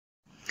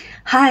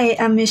Hi,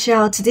 I'm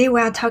Michelle. Today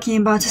we are talking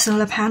about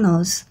solar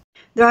panels.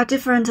 There are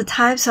different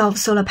types of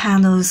solar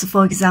panels,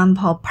 for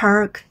example,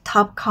 PERC,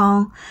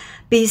 TOPCon,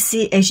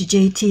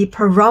 BCHJT,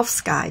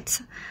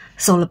 perovskite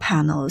solar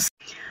panels.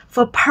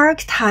 For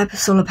PERC type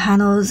solar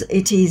panels,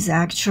 it is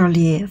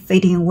actually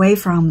fading away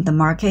from the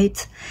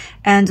market.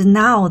 And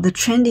now the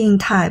trending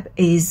type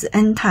is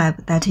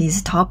N-type, that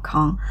is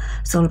TOPCon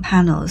solar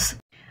panels.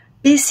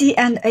 BC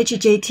and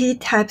HJT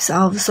types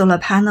of solar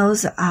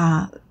panels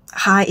are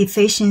high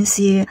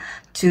efficiency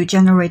to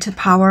generate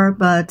power,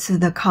 but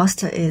the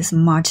cost is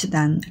much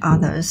than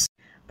others.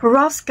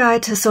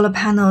 Perovskite solar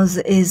panels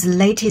is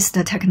latest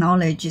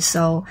technology,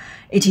 so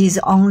it is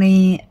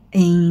only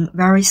in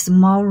very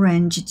small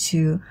range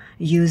to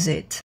use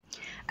it.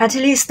 At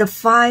least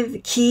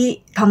 5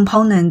 key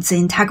components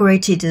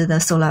integrated the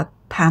solar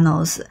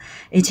panels.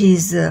 It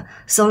is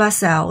solar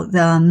cell,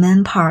 the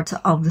main part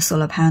of the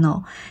solar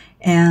panel,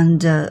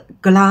 and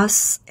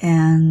glass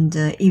and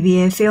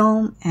EVA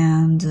film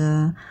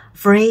and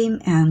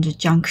frame and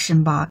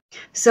junction box.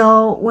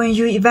 So when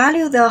you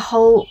evaluate the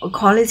whole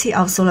quality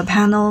of solar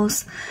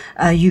panels,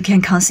 you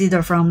can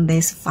consider from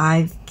these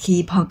 5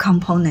 key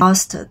components: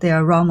 cost,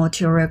 their raw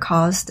material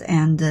cost,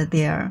 and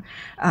their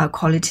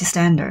quality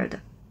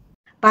standard.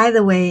 By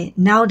the way,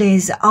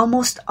 nowadays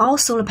almost all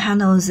solar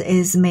panels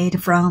is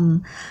made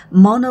from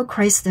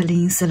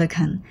monocrystalline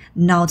silicon,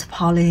 not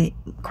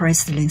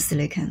polycrystalline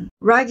silicon.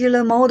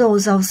 Regular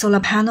models of solar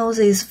panels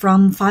is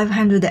from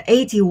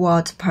 580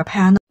 watt per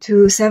panel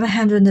to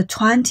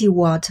 720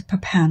 watt per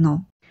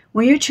panel.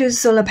 When you choose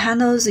solar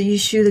panels, you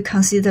should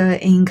consider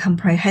in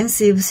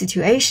comprehensive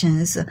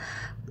situations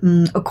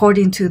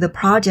according to the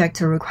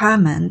project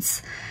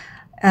requirements,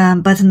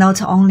 but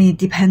not only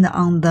depend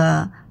on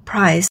the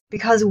price,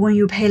 because when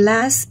you pay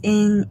less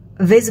in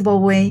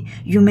visible way,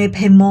 you may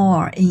pay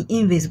more in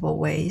invisible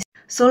ways.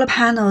 Solar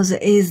panels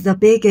is the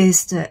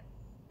biggest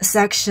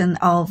section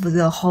of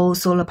the whole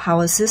solar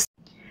power system,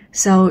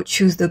 so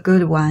choose the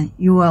good one.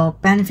 You will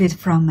benefit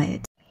from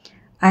it.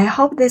 I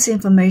hope this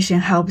information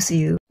helps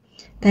you.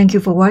 Thank you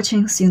for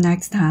watching. See you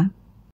next time.